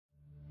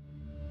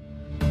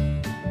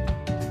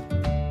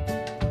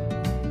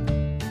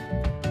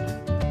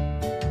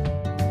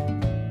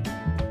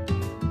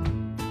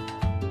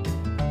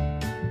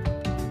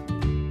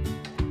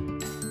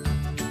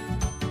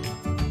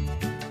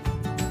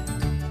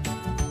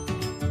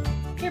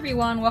Hey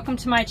everyone, welcome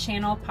to my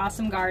channel,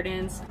 Possum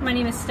Gardens. My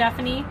name is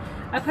Stephanie.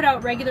 I put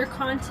out regular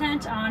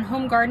content on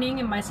home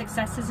gardening and my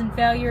successes and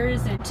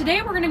failures. And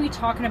today we're going to be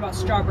talking about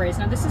strawberries.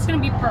 Now this is going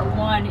to be part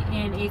one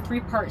in a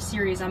three-part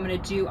series I'm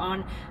going to do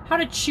on how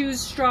to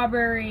choose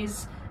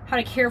strawberries, how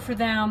to care for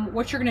them,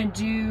 what you're going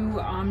to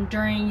do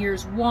during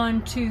years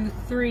 1, 2,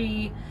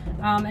 3,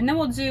 and then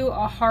we'll do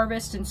a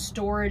harvest and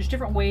storage,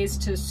 different ways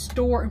to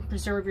store and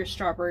preserve your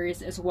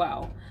strawberries as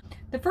well.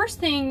 The first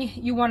thing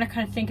you want to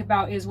kind of think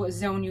about is what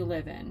zone you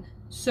live in.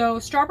 So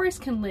strawberries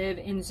can live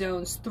in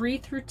zones 3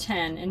 through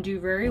 10 and do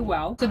very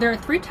well. So there are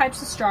three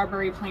types of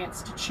strawberry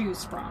plants to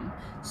choose from.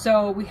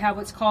 So we have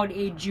what's called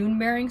a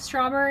June-bearing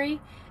strawberry.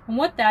 And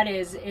what that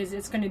is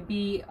it's going to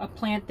be a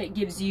plant that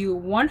gives you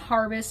one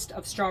harvest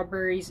of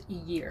strawberries a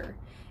year.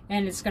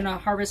 And it's going to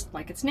harvest,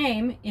 like its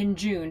name, in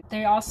June.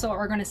 They also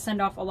are going to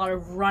send off a lot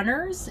of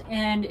runners.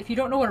 And if you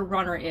don't know what a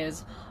runner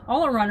is,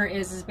 all a runner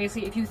is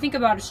basically, if you think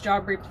about a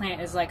strawberry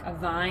plant as like a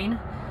vine,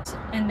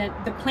 and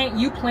that the plant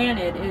you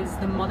planted is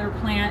the mother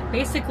plant.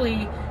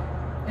 Basically,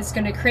 it's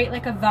going to create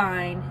like a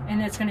vine,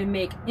 and it's going to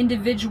make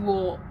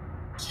individual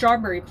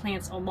strawberry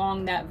plants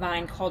along that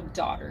vine called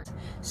daughters.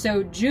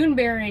 So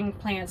June-bearing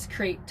plants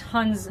create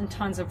tons and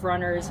tons of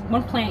runners.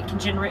 One plant can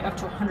generate up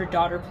to 100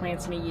 daughter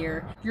plants in a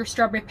year. Your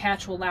strawberry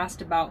patch will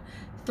last about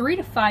 3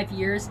 to 5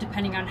 years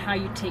depending on how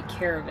you take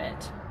care of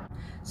it.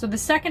 So the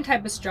second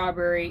type of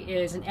strawberry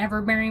is an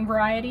ever-bearing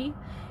variety.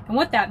 And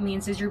what that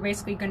means is you're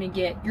basically going to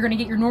get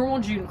your normal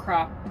June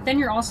crop, but then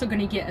you're also going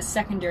to get a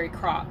secondary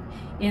crop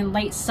in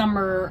late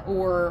summer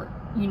or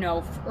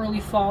early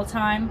fall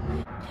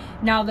time.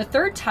 Now the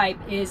third type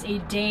is a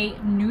day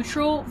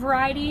neutral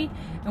variety,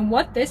 and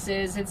what this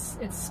is,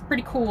 it's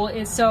pretty cool,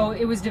 so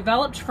it was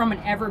developed from an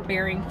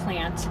ever-bearing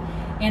plant,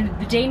 and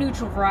the day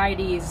neutral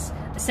varieties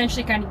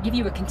essentially kind of give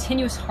you a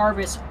continuous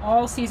harvest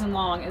all season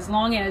long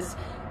as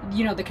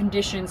the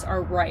conditions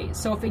are right.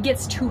 So if it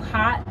gets too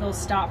hot, they'll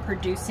stop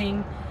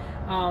producing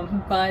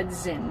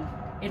buds, and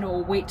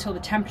it'll wait till the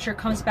temperature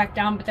comes back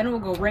down, but then it will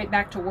go right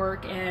back to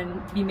work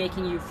and be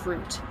making you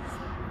fruit.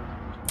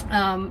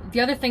 The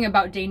other thing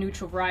about day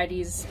neutral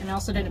varieties, and I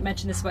also didn't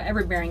mention this about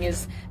ever-bearing,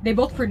 is they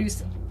both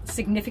produce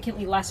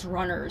significantly less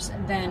runners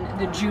than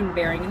the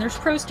June-bearing, and there's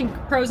pros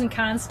and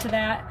cons to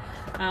that.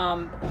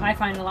 I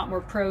find a lot more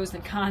pros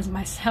than cons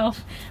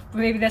myself, but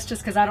maybe that's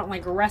just because I don't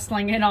like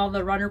wrestling in all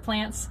the runner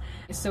plants.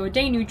 So a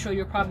day neutral,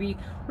 you'll probably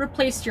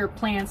replace your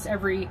plants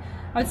every,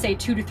 I would say,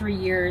 2 to 3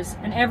 years,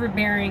 and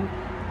ever-bearing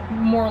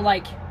more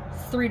like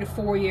 3 to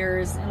 4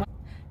 years.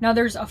 Now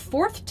there's a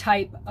fourth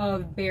type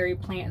of berry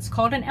plant. It's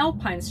called an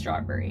alpine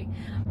strawberry.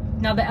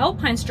 Now the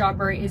alpine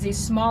strawberry is a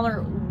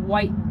smaller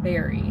white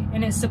berry,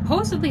 and it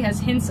supposedly has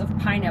hints of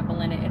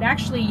pineapple in it. It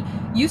actually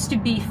used to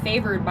be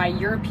favored by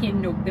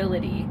European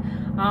nobility.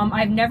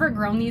 I've never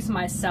grown these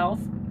myself,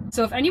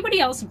 so if anybody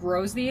else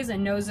grows these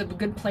and knows of a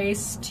good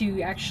place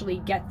to actually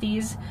get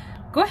these,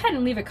 go ahead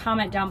and leave a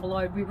comment down below.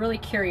 I'd be really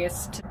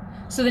curious.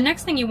 So the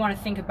next thing you want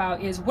to think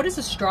about is, what does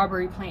a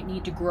strawberry plant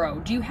need to grow?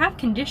 Do you have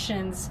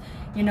conditions,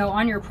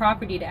 on your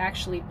property to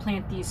actually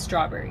plant these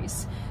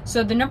strawberries?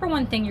 So the number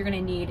one thing you're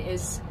going to need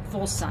is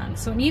full sun.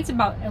 So it needs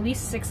about at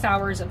least 6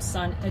 hours of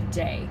sun a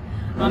day,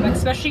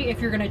 especially if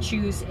you're going to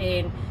choose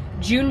a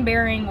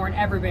June-bearing or an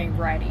ever-bearing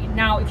variety.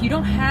 Now, if you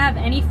don't have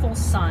any full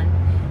sun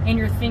and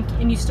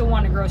you still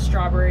want to grow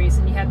strawberries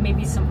and you have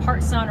maybe some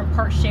part sun or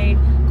part shade,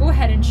 go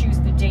ahead and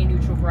choose the day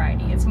neutral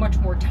variety. It's much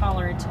more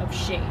tolerant of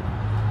shade.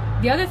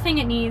 The other thing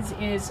it needs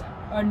is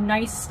a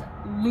nice,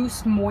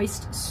 loose,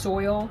 moist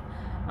soil,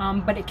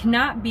 but it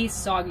cannot be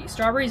soggy.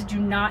 Strawberries do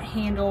not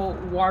handle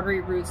watery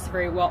roots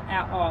very well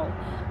at all,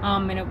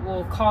 and it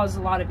will cause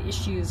a lot of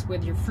issues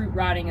with your fruit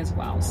rotting as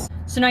well.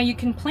 So now you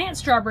can plant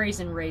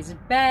strawberries in raised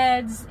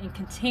beds, in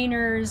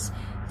containers,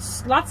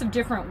 lots of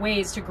different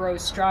ways to grow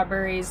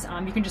strawberries.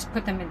 You can just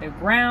put them in the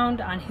ground,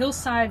 on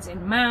hillsides,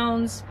 in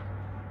mounds.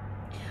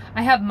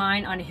 I have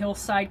mine on a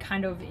hillside,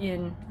 kind of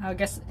in, I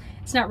guess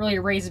it's not really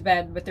a raised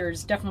bed, but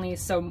there's definitely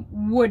some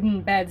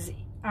wooden beds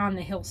on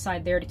the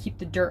hillside there to keep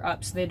the dirt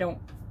up so the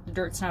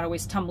dirt's not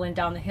always tumbling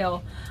down the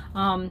hill.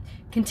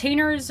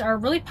 Containers are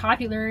really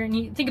popular, and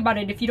you think about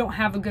it, if you don't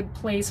have a good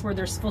place where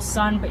there's full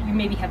sun, but you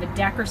maybe have a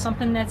deck or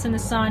something that's in the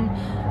sun,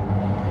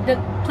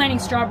 planting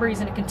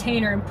strawberries in a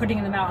container and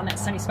putting them out on that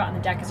sunny spot on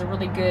the deck is a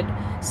really good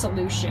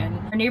solution.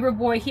 Our neighbor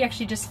boy, he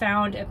actually just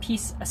found a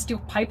steel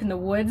pipe in the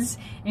woods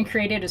and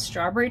created a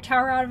strawberry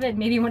tower out of it.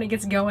 Maybe when it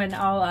gets going,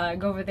 I'll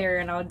go over there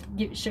and I'll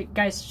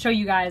show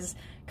you guys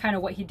kind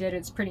of what he did.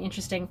 It's pretty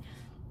interesting.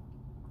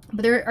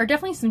 But there are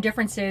definitely some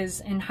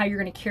differences in how you're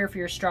going to care for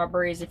your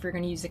strawberries if you're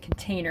going to use a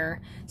container.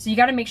 So you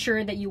got to make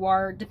sure that you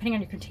are, depending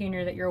on your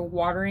container, that you're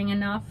watering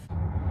enough.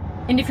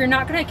 And if you're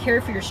not going to care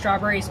for your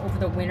strawberries over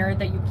the winter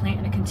that you plant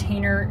in a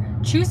container,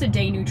 choose a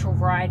day neutral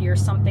variety or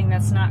something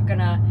that's not going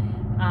to,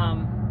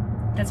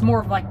 that's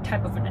more of like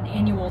type of an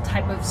annual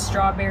type of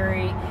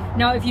strawberry.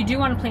 Now if you do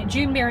want to plant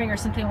June-bearing or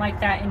something like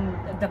that in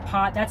the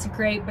pot, that's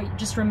great, but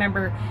just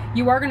remember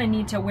you are going to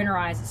need to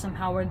winterize it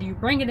somehow, whether you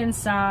bring it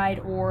inside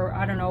or,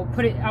 I don't know,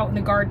 put it out in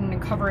the garden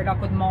and cover it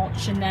up with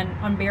mulch and then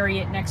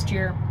unbury it next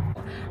year.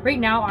 Right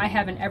now I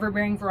have an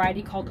everbearing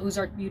variety called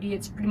Ozark Beauty.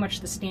 It's pretty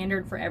much the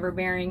standard for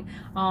everbearing.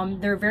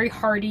 They're very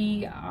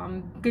hardy,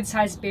 good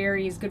sized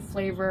berries, good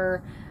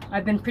flavor.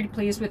 I've been pretty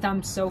pleased with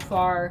them so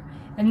far.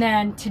 And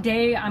then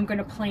today I'm going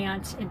to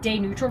plant a day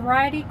neutral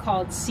variety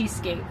called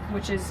Seascape,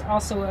 which is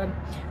also a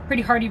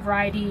pretty hardy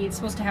variety. It's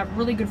supposed to have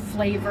really good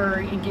flavor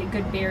and get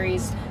good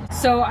berries.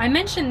 So I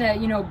mentioned that,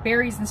 you know,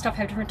 berries and stuff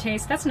have different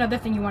tastes. That's another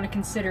thing you want to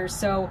consider.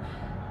 So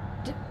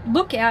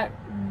look at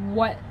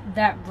what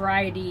that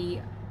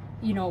variety,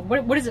 you know,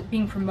 what is it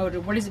being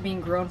promoted? What is it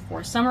being grown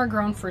for? Some are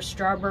grown for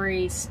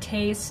strawberries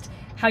taste,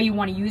 how you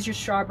want to use your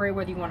strawberry,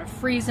 whether you want to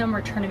freeze them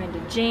or turn them into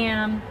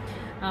jam.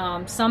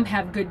 Some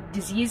have good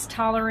disease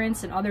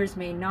tolerance and others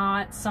may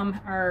not. Some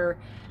are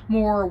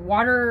more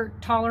water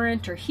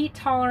tolerant or heat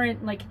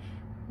tolerant. Like,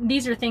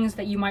 these are things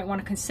that you might want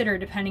to consider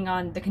depending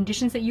on the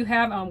conditions that you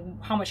have, on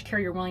how much care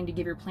you're willing to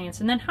give your plants,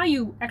 and then how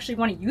you actually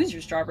want to use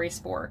your strawberries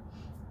for.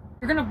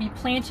 You're going to be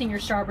planting your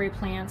strawberry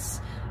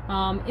plants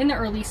in the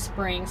early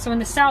spring. So in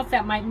the south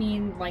that might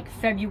mean like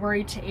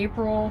February to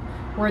April,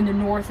 or in the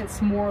north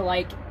it's more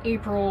like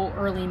April,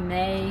 early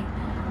May.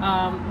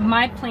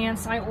 My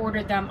plants, I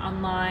ordered them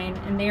online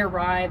and they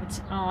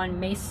arrived on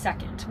May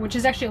 2nd, which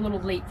is actually a little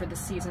late for the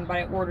season, but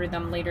I ordered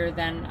them later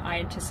than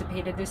I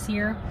anticipated this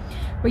year.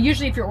 But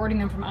usually if you're ordering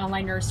them from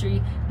online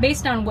nursery,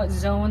 based on what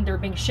zone they're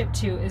being shipped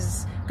to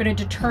is going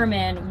to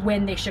determine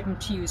when they ship them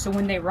to you. So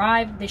when they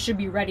arrive, they should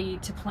be ready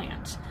to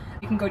plant.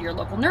 You can go to your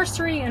local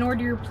nursery and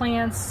order your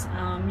plants.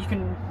 You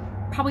can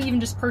probably even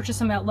just purchase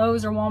them at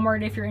Lowe's or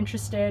Walmart if you're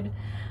interested.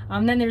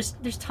 Then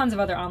there's tons of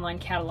other online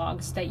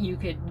catalogs that you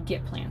could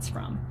get plants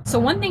from. So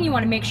one thing you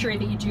want to make sure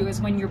that you do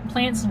is when your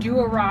plants do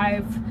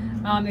arrive,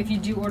 if you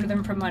do order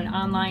them from an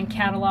online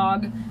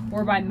catalog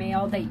or by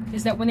mail,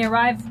 is that when they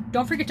arrive,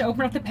 don't forget to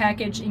open up the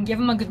package and give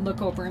them a good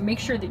look over and make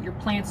sure that your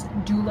plants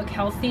do look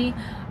healthy.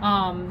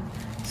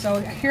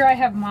 So here I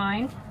have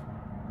mine,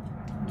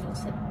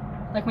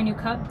 like my new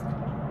cup.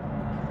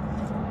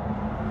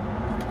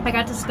 I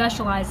got to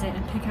specialize it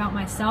and pick out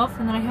myself,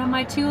 and then I have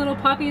my two little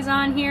puppies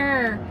on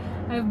here.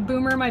 I have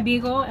Boomer, my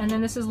beagle, and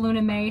then this is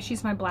Luna May.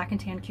 She's my black and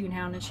tan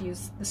coonhound, and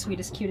she's the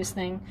sweetest, cutest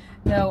thing,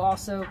 though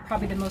also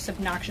probably the most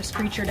obnoxious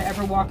creature to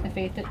ever walk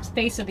the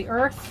face of the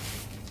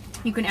earth.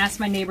 You can ask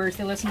my neighbors.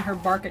 They listen to her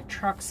bark at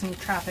trucks and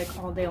traffic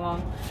all day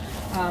long.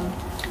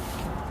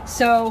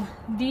 So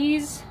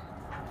these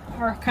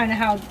are kind of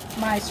how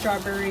my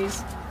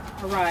strawberries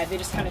arrive. They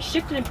just kind of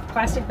shipped in a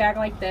plastic bag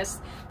like this.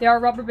 They are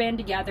rubber band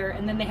together,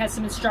 and then they had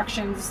some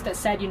instructions that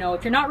said, you know,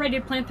 if you're not ready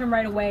to plant them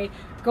right away,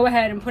 go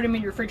ahead and put them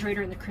in your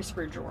refrigerator in the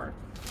crisper drawer.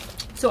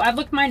 So I've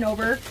looked mine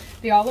over.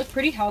 They all look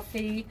pretty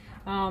healthy.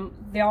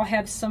 They all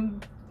have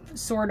some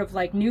sort of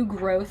like new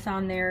growth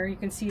on there. You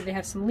can see they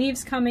have some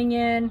leaves coming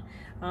in,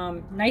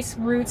 nice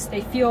roots.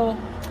 They feel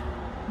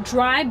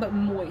dry but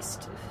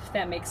moist, if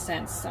that makes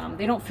sense.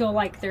 They don't feel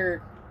like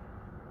they're,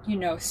 you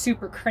know,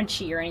 super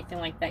crunchy or anything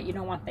like that. You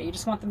don't want that. You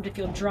just want them to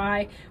feel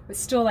dry, but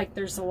still like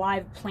there's a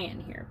live plant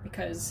in here,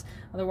 because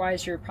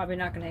otherwise you're probably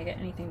not going to get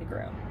anything to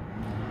grow.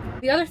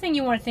 The other thing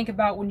you want to think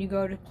about when you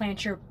go to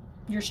plant your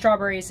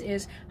strawberries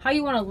is how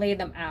you want to lay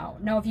them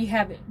out. Now, if you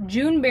have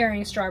June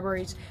bearing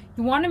strawberries,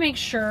 you want to make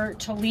sure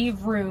to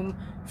leave room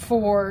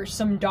for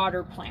some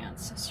daughter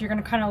plants. So you're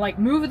going to kind of like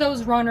move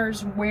those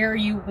runners where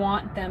you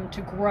want them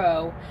to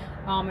grow,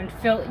 and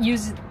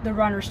use the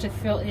runners to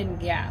fill in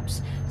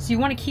gaps. So you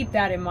want to keep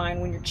that in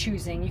mind when you're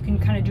choosing. You can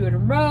kind of do it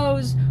in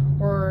rows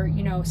or,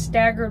 you know,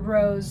 staggered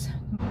rows.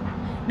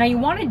 Now you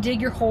want to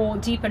dig your hole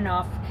deep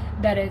enough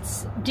that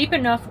it's deep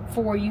enough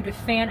for you to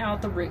fan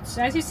out the roots.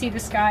 So as you see,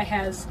 this guy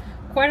has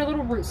quite a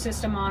little root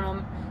system on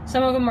them.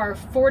 Some of them are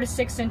 4 to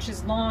 6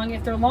 inches long.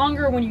 If they're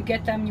longer when you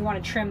get them, you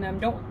want to trim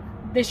them.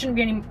 They shouldn't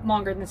be any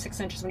longer than 6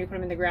 inches when you put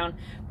them in the ground.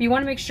 But you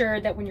want to make sure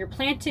that when you're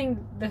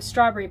planting the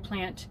strawberry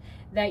plant,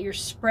 that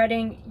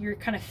you're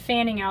kind of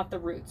fanning out the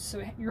roots.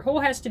 So your hole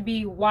has to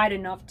be wide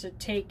enough to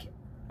take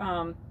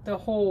the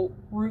whole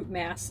root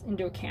mass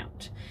into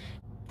account.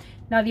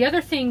 Now, the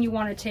other thing you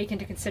want to take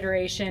into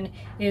consideration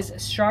is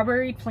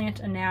strawberry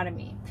plant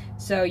anatomy.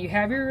 So you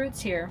have your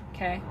roots here,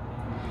 okay?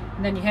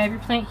 And then you have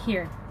your plant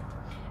here.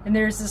 And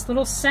there's this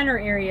little center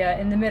area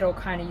in the middle,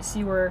 kind of. You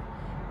see where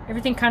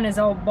everything kind of is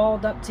all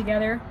balled up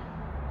together,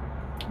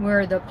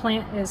 where the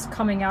plant is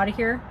coming out of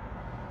here.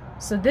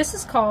 So this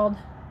is called,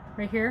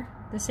 right here,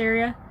 this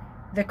area,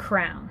 the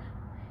crown.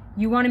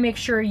 You want to make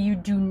sure you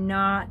do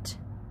not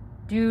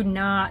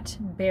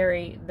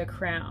bury the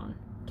crown.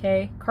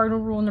 Okay, cardinal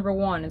rule number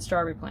 1 in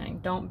strawberry planting: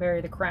 don't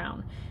bury the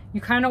crown. You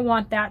kind of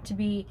want that to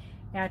be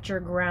at your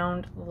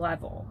ground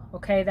level.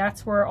 Okay,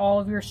 that's where all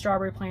of your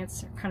strawberry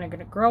plants are kind of going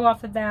to grow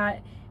off of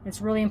that.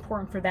 It's really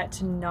important for that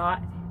to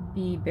not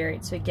be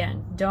buried. So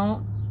again,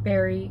 don't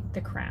bury the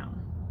crown.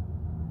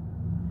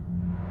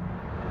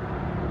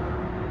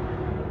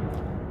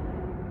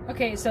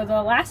 Okay, so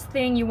the last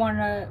thing you want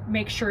to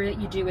make sure that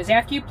you do is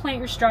after you plant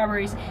your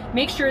strawberries,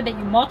 make sure that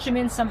you mulch them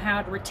in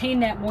somehow to retain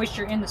that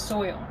moisture in the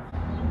soil.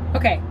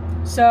 Okay,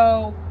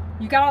 so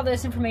you got all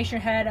this information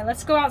ahead.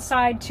 Let's go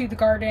outside to the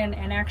garden,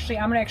 and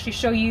I'm gonna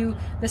show you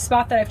the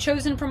spot that I've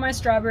chosen for my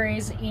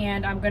strawberries,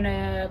 and I'm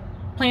gonna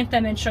plant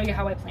them and show you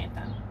how I plant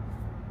them.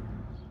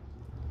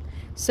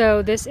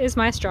 So this is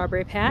my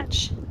strawberry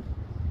patch.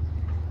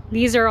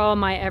 These are all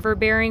my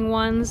ever-bearing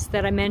ones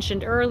that I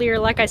mentioned earlier.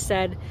 Like I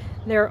said,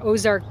 they're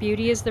Ozark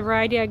Beauty is the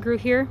variety I grew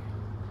here.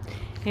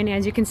 And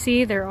as you can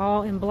see, they're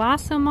all in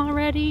blossom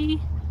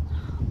already.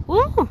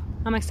 Ooh,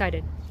 I'm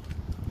excited.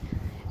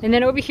 And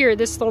then over here,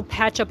 this little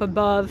patch up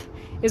above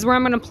is where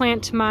I'm gonna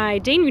plant my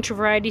Day Neutral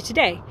variety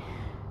today.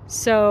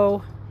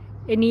 So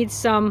it needs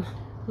some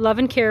love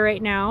and care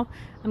right now.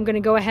 I'm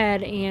gonna go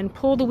ahead and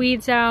pull the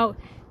weeds out,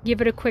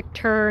 give it a quick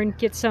turn,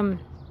 get some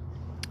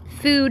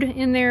food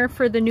in there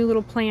for the new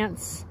little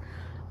plants,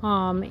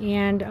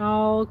 and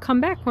I'll come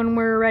back when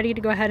we're ready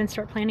to go ahead and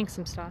start planting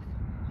some stuff.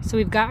 So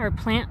we've got our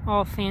plant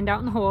all fanned out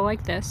in the hole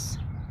like this.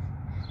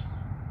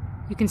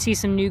 You can see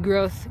some new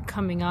growth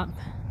coming up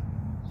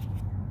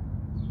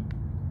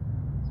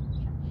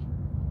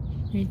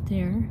right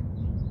there,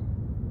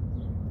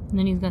 and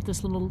then he's got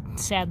this little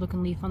sad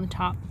looking leaf on the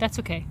top. That's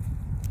okay.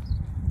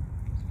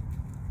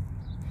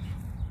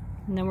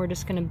 And then we're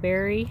just gonna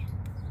bury.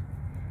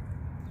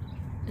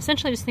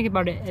 Essentially, just think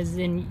about it as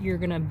in you're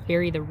gonna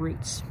bury the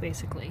roots,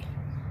 basically.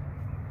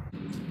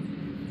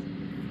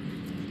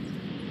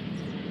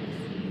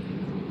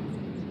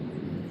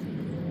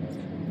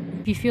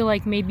 If you feel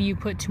like maybe you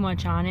put too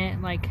much on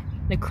it, like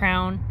the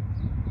crown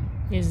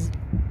is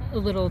a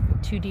little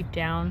too deep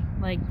down,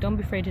 like don't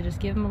be afraid to just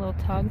give them a little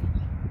tug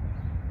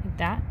like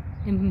that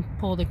and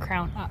pull the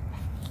crown up.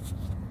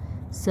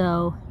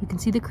 So you can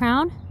see the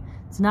crown,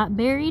 it's not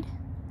buried,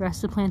 the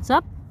rest of the plant's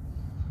up.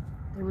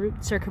 The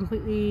roots are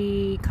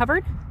completely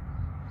covered.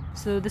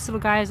 So this little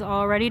guy is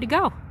all ready to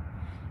go.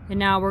 And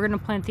now we're gonna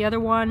plant the other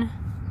one.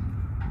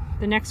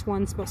 The next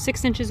one's about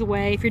 6 inches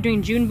away. If you're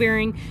doing June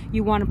bearing,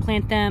 you wanna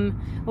plant them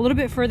a little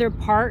bit further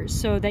apart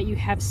so that you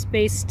have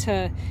space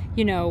to,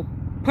 you know,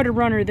 put a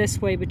runner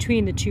this way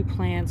between the two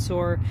plants,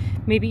 or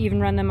maybe even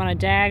run them on a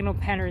diagonal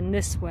pattern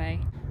this way.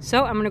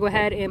 So I'm gonna go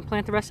ahead and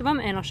plant the rest of them,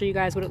 and I'll show you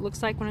guys what it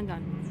looks like when I'm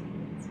done.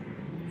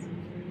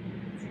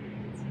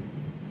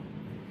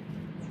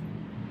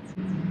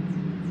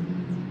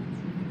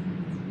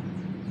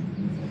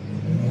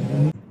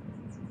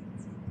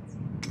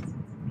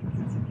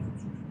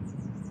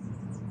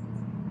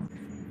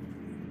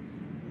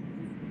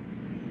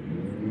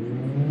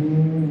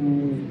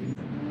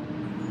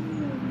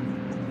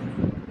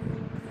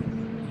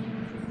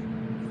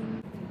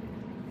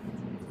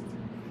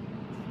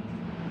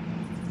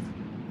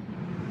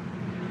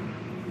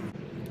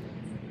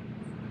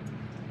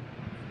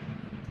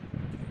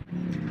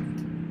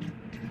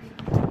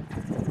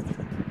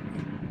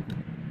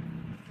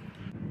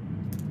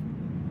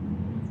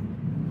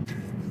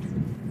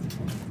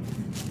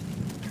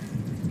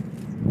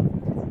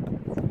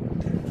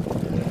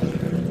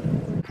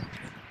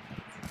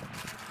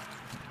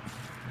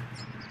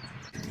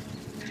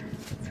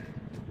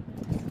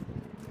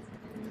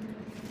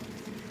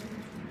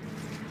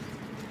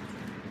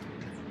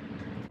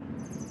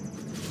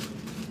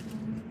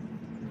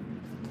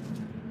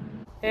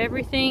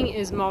 Everything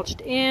is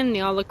mulched in, they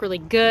all look really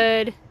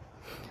good.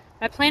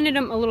 I planted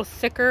them a little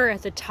thicker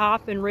at the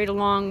top and right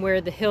along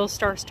where the hill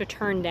starts to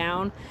turn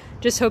down,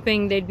 just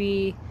hoping they'd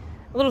be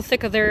a little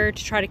thicker there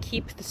to try to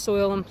keep the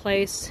soil in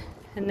place.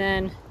 And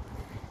then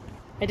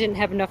I didn't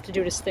have enough to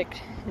do it as thick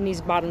in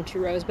these bottom 2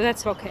 rows, but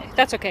that's okay.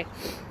 That's okay.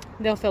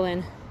 They'll fill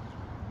in.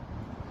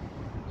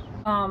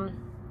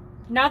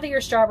 Now that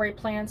your strawberry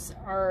plants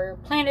are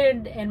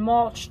planted and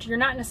mulched, you're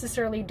not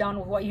necessarily done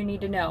with what you need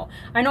to know.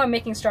 I know I'm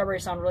making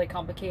strawberries sound really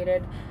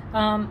complicated.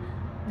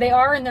 They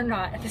are and they're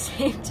not at the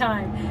same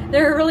time.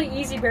 They're a really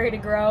easy berry to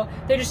grow.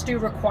 They just do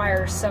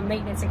require some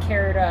maintenance and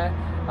care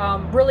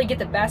to really get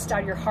the best out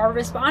of your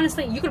harvest. But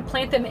honestly, you can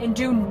plant them and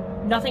do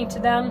nothing to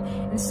them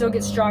and still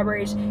get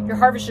strawberries. Your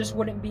harvest just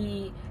wouldn't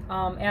be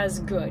as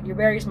good. Your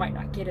berries might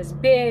not get as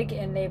big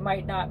and they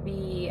might not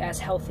be as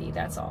healthy,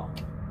 that's all.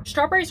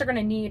 Strawberries are going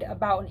to need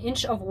about 1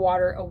 inch of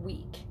water a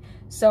week.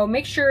 So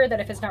make sure that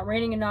if it's not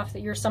raining enough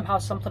that you're somehow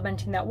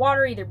supplementing that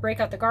water. Either break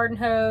out the garden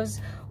hose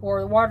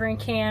or the watering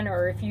can,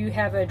 or if you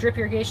have a drip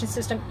irrigation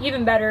system,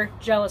 even better.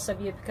 Jealous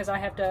of you because I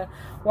have to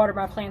water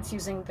my plants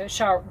using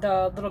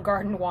the little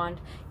garden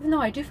wand. Even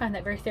though I do find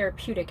that very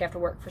therapeutic after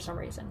work for some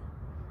reason.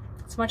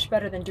 It's much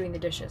better than doing the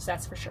dishes,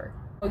 that's for sure.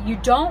 You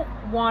don't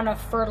want to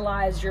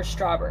fertilize your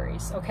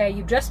strawberries, okay?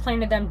 You've just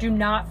planted them, do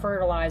not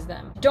fertilize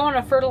them. You don't want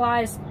to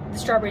fertilize the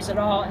strawberries at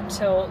all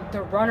until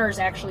the runners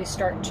actually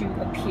start to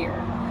appear.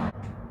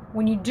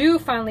 When you do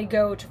finally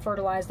go to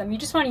fertilize them, you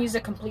just want to use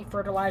a complete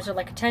fertilizer,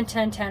 like a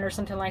 10-10-10 or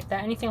something like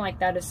that. Anything like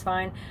that is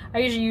fine. I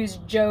usually use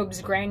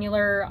Job's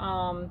granular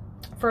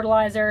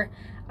fertilizer.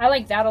 I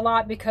like that a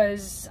lot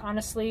because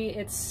honestly,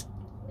 it's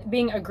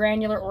being a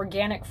granular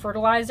organic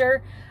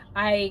fertilizer.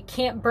 I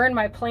can't burn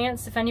my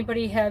plants. If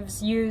anybody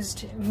has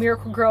used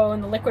Miracle-Gro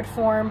in the liquid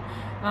form,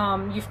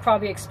 you've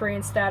probably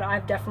experienced that.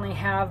 I definitely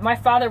have. My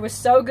father was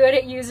so good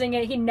at using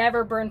it. He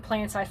never burned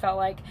plants, I felt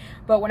like.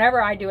 But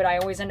whenever I do it, I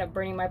always end up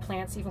burning my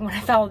plants, even when I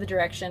follow the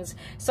directions.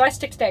 So I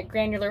stick to that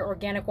granular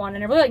organic one.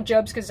 And I really like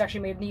Jobe's because it's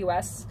actually made in the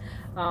US.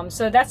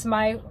 So that's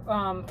my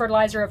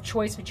fertilizer of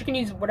choice, but you can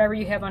use whatever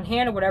you have on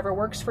hand or whatever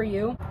works for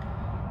you.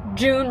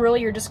 June,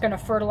 really, you're just going to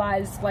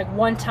fertilize like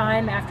one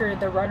time after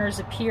the runners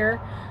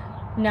appear.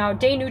 Now,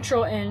 Day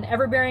Neutral and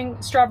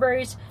Everbearing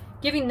strawberries,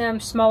 giving them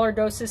smaller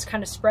doses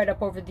kind of spread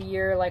up over the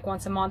year, like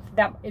once a month,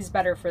 that is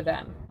better for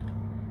them.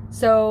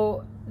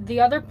 So the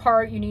other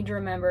part you need to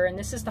remember, and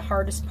this is the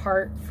hardest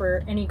part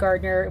for any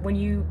gardener, when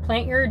you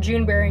plant your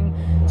June-bearing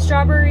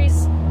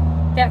strawberries,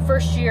 that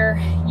first year,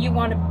 you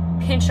want to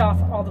pinch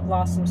off all the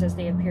blossoms as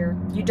they appear.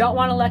 You don't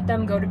want to let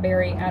them go to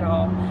berry at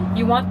all.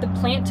 You want the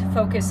plant to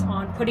focus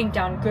on putting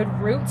down good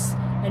roots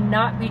and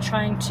not be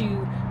trying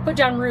to put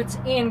down roots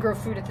and grow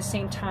fruit at the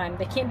same time.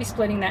 They can't be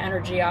splitting that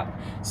energy up.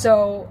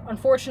 So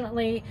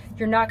unfortunately,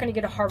 you're not going to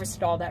get a harvest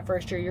at all that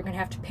first year. You're going to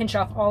have to pinch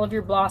off all of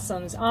your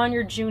blossoms on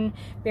your June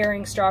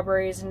bearing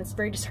strawberries, and it's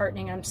very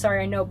disheartening. I'm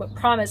sorry, I know, but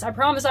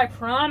I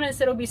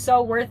promise it'll be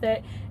so worth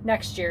it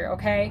next year,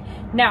 okay?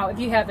 Now, if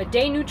you have a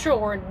Day Neutral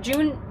or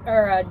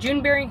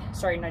Everbearing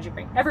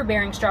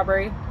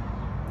strawberry,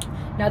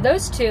 now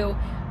those two,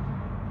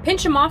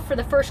 pinch them off for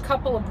the first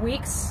couple of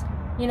weeks,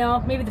 you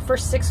know, maybe the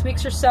first 6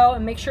 weeks or so,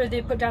 and make sure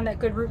they put down that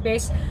good root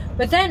base.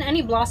 But then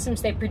any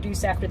blossoms they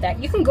produce after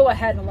that, you can go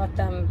ahead and let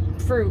them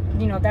fruit,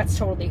 you know, that's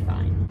totally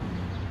fine.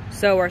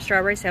 So our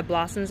strawberries have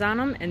blossoms on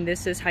them, and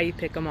this is how you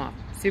pick them off.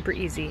 Super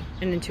easy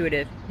and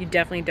intuitive. You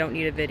definitely don't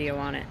need a video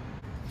on it.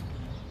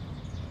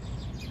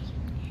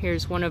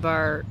 Here's one of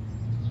our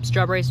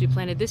strawberries we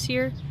planted this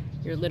year.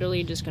 You're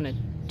literally just gonna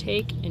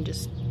take and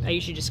I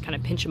usually just kind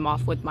of pinch them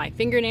off with my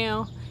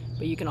fingernail,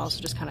 but you can also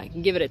just kind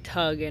of give it a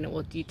tug and it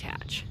will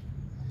detach.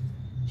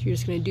 So you're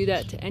just going to do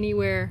that to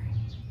anywhere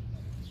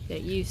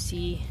that you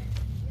see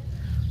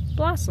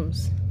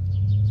blossoms.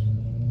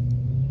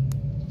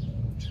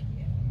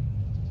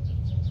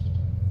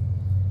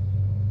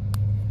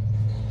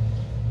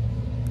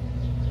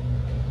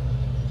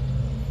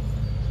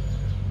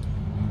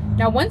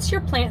 Now, once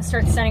your plant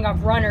starts sending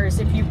off runners,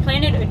 if you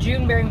planted a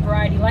June-bearing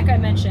variety, like I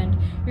mentioned,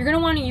 you're going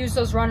to want to use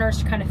those runners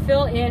to kind of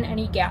fill in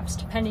any gaps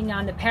depending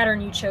on the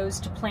pattern you chose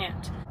to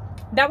plant.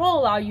 That will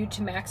allow you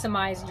to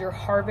maximize your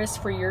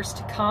harvest for years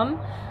to come.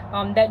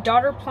 That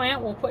daughter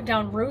plant will put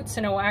down roots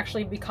and it will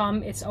actually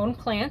become its own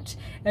plant,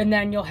 and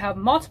then you'll have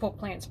multiple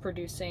plants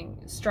producing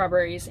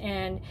strawberries,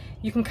 and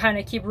you can kind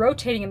of keep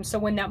rotating them. So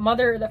when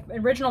the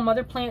original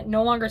mother plant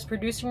no longer is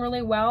producing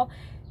really well,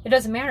 it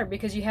doesn't matter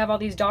because you have all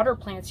these daughter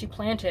plants you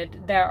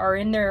planted that are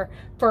in their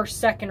first,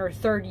 second, or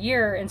third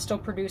year and still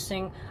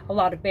producing a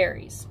lot of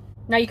berries.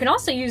 Now you can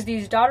also use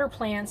these daughter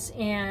plants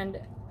and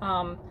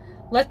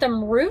let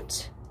them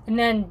root, and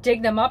then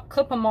dig them up,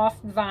 clip them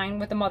off the vine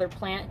with the mother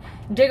plant,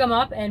 dig them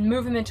up and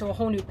move them into a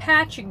whole new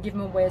patch. You can give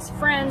them away as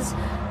friends,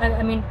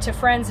 to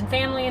friends and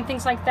family and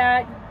things like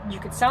that. You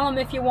could sell them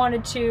if you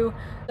wanted to.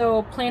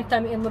 So plant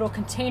them in little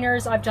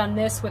containers. I've done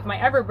this with my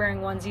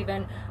Everbearing ones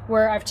even,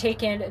 where I've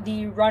taken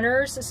the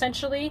runners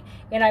essentially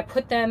and I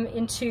put them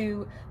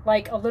into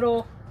like a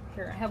little,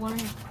 here I have one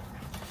right here.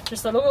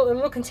 Just a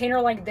little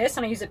container like this,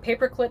 and I use a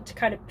paper clip to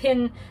kind of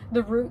pin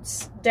the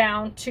roots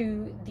down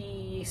to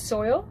the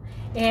soil,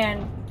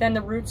 and then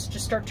the roots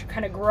just start to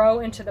kind of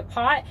grow into the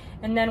pot,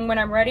 and then when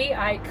I'm ready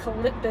I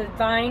clip the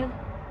vine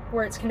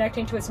where it's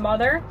connecting to its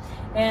mother,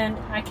 and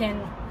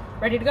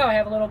ready to go. I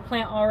have a little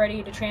plant all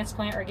ready to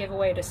transplant or give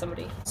away to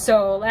somebody.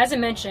 So as I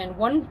mentioned,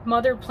 one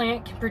mother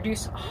plant can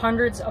produce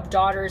hundreds of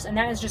daughters, and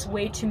that is just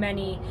way too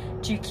many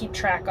to keep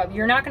track of.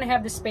 You're not going to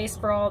have the space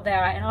for all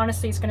that, and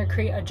honestly it's going to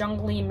create a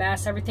jungly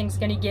mess. Everything's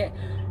going to get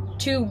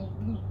too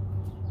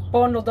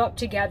bundled up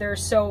together.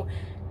 So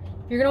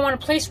you're going to want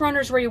to place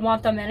runners where you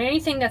want them, and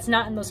anything that's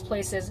not in those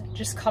places,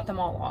 just cut them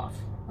all off,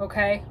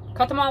 okay?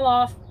 Cut them all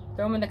off,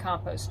 throw them in the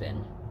compost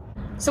bin.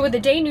 So with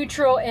the Day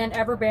Neutral and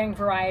Everbearing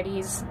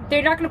varieties,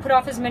 they're not going to put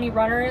off as many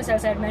runners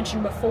as I had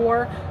mentioned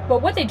before,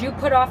 but what they do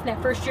put off in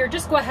that first year,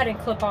 just go ahead and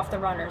clip off the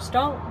runners.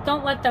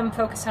 Don't let them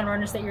focus on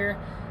runners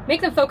make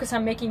them focus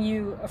on making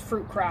you a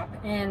fruit crop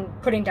and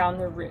putting down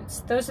their roots.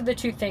 Those are the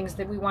two things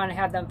that we want to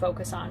have them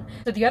focus on.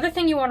 So the other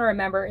thing you want to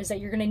remember is that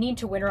you're going to need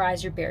to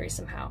winterize your berries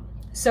somehow.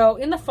 So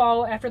in the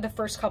fall, after the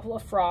first couple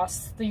of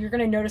frosts, you're going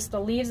to notice the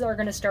leaves are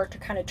going to start to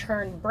kind of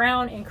turn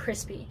brown and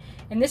crispy.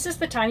 And this is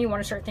the time you want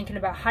to start thinking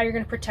about how you're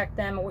going to protect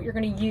them and what you're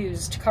going to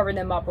use to cover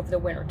them up over the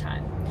winter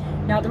time.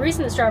 Now, the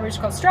reason that strawberries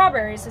are called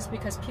strawberries is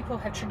because people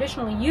have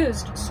traditionally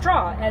used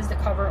straw as the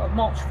cover of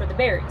mulch for the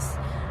berries.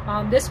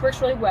 This works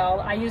really well.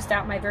 I used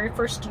that my very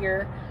first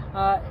year.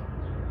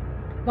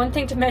 One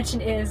thing to mention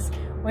is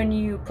when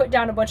you put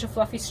down a bunch of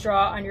fluffy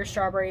straw on your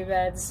strawberry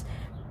beds,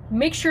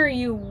 make sure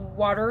you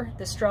water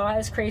the straw.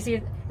 As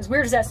crazy, as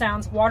weird as that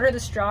sounds, water the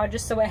straw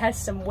just so it has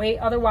some weight.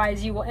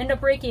 Otherwise, you will end up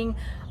breaking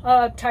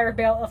a tire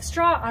bale of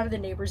straw out of the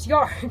neighbor's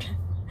yard,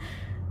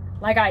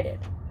 like I did.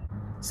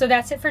 So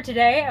that's it for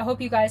today. I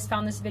hope you guys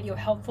found this video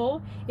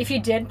helpful. If you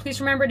did, please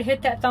remember to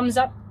hit that thumbs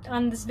up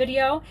on this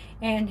video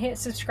and hit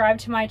subscribe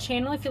to my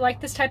channel if you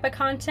like this type of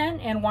content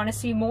and want to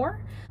see more.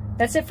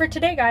 That's it for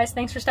today, guys.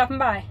 Thanks for stopping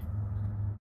by.